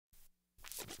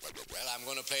I'm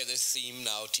going to play this theme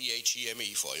now,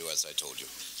 T-H-E-M-E, for you, as I told you.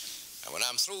 And when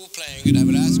I'm through playing it, I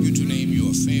will ask you to name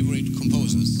your favorite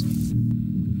composers.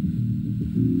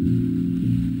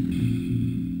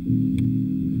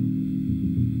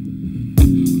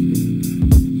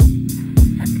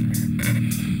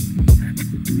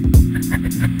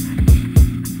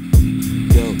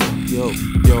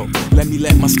 Yo, let me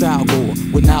let my style go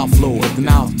with an outflow, an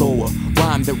outthrower.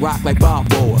 Rhyme that rock like Bob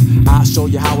Bower. I'll show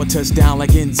you how I touch down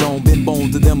like end zone. Been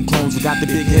bones to them clones who got the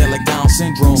big hair like Down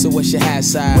syndrome. So what's your hat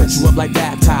size? Wet you up like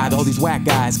that tide. All these whack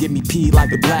guys get me peed like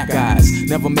the black guys.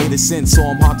 Never made a sense, so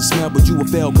I'm hard to smell. But you will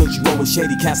fail cause you roll with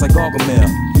shady cats like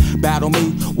Gargamel. Battle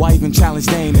me, why even challenge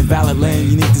Dame in Valid Lane?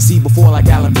 You need to see before like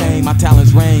Alan Payne. My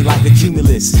talents reign like a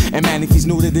cumulus. And man, if he's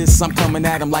new to this, I'm coming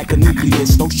at him like a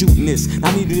nucleus. No shooting this.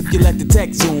 I need it if you let the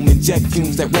tech zoom. Inject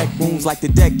fumes that wreck rooms like the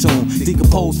deck tune.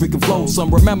 Decompose, freaking flow, some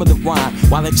remember the rhyme.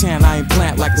 While I chant, I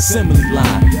implant like the simile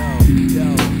line.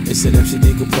 It's that MC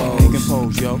decompose.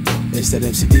 Decompose, yo. It's that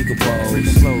MC decompose.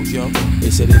 Freaking flows, yo.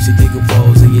 It's that MC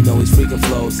decompose, and you know he's freaking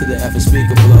flows to the F and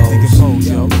speaker blows. Decompose,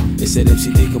 yo. It's that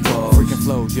MC decompose. Freaking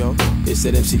flows, yo. It's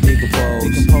that MC decompose.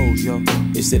 Decompose, yo.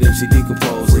 It's that MC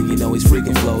decompose, and you know he's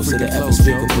freaking flows to the F and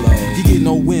speaker blows. You get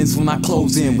no wins when I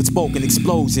close in with spoken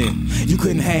explosion. You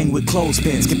couldn't hang with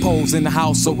clothespins. Compose in the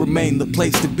house, so remain the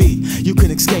place to be. You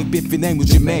can escape if your name was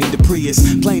Jermaine the Prius.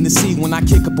 Plain to see when I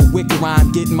kick up a wicked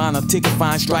rhyme. Getting mine a ticket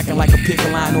fine, striking like a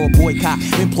picket line or a boycott.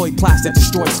 Employ plots that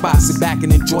destroy spots. Sit back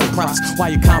and enjoy props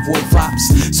while your convoy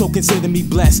flops. So consider me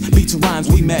blessed. Beats and rhymes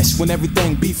we mesh. When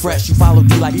everything be fresh, you follow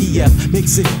D like EF.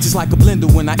 Mix it just like a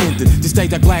blender when I enter. Just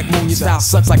take that black moon, your style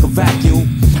sucks like a vacuum.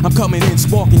 I'm coming in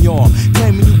sparking y'all.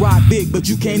 Claiming you rock big, but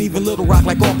you can't even little rock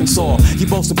like Arkansas. You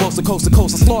boast to coast to coast.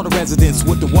 I slaughter residents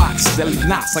with the watch that leave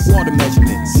knots like water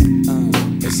measurements.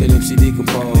 It's that MC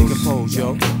decompose. Decompose,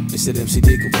 yo. It's that MC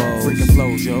decompose. Freaking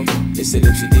flows, yo. It's that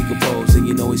MC decompose, and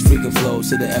you know he's freaking flows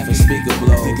to the F and speaker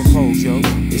blows. Decompose, yo.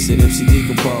 It's that MC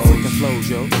decompose. Freaking flows,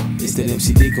 yo. It's that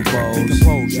MC decompose.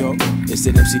 Decompose, yo. It's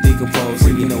that MC decompose,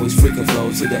 and you know he's freaking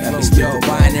flows to the F and speaker blows.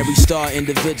 Binary star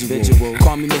individual.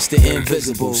 Call me Mr.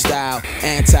 Invisible. Style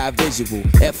anti-visual.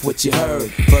 F what you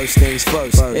heard. First things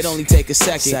first. It only take a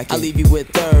second. I leave you with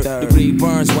third degree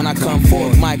burns when I come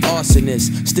forth. Mike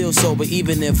arsonist. Still sober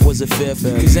even if was a fifth.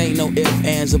 Cause ain't no ifs,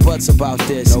 ands, or buts about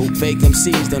this. Fake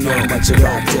MCs don't know much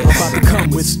about this. I'm about to come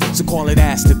with, so call it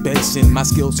masturbation. My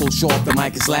skills so sharp, the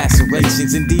mic is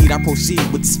lacerations. Indeed, I proceed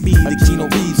with speed. The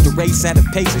Keanu Reeves, the race at a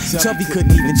pace. Chubby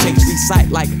couldn't even change, recite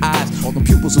like eyes. All the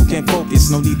pupils who can't focus.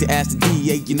 No need to ask the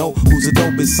DA, you know who's the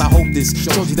dopest. I hope this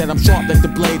shows you that I'm sharp like the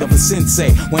blade of a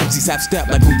sensei. When MCs have step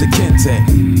like Luther Kente.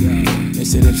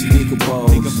 It's that MC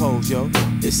decompose. Decompose, yo.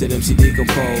 It's that MC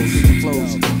decompose.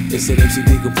 Decompose. It's that MC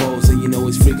decompose, and you know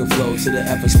it's freaking flows to the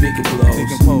F and speaker blows.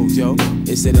 Decompose, yo.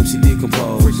 It's that MC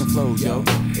decompose. Freaking flows, yo.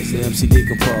 It's that MC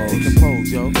decompose.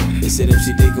 Decompose, yo. It's that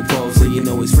MC decompose, and you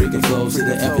know it's freaking flows to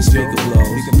the F and speaker blows.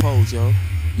 Decompose, yo.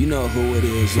 You know who it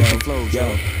is, yo. Flows,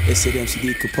 Yo, it's that MC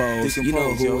decompose. You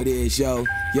know who it is, yo.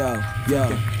 Yo.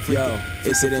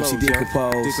 It's that MC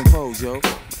decompose. Decompose, yo.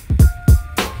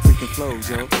 Freaking flows,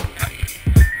 yo.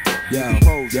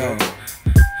 Yo.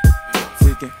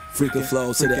 Freaking Freaking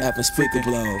flows to the F and speaker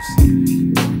blows.